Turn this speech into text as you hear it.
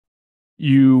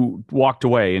You walked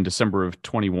away in December of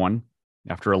 21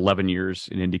 after 11 years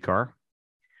in IndyCar.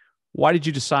 Why did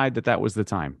you decide that that was the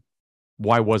time?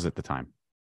 Why was it the time?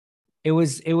 It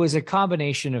was a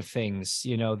combination of things.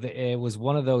 It was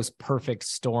one of those perfect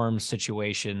storm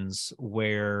situations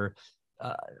where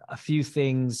a few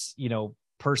things,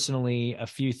 personally, a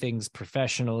few things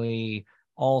professionally,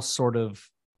 all sort of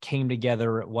came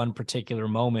together at one particular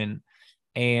moment.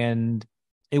 And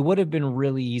it would have been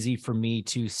really easy for me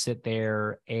to sit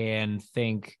there and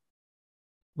think,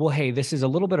 well, hey, this is a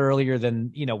little bit earlier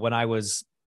than, when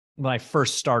I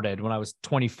first started, when I was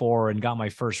 24 and got my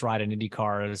first ride in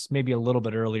IndyCar. It was maybe a little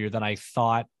bit earlier than I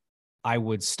thought I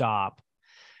would stop.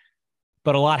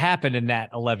 But a lot happened in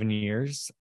that 11 years.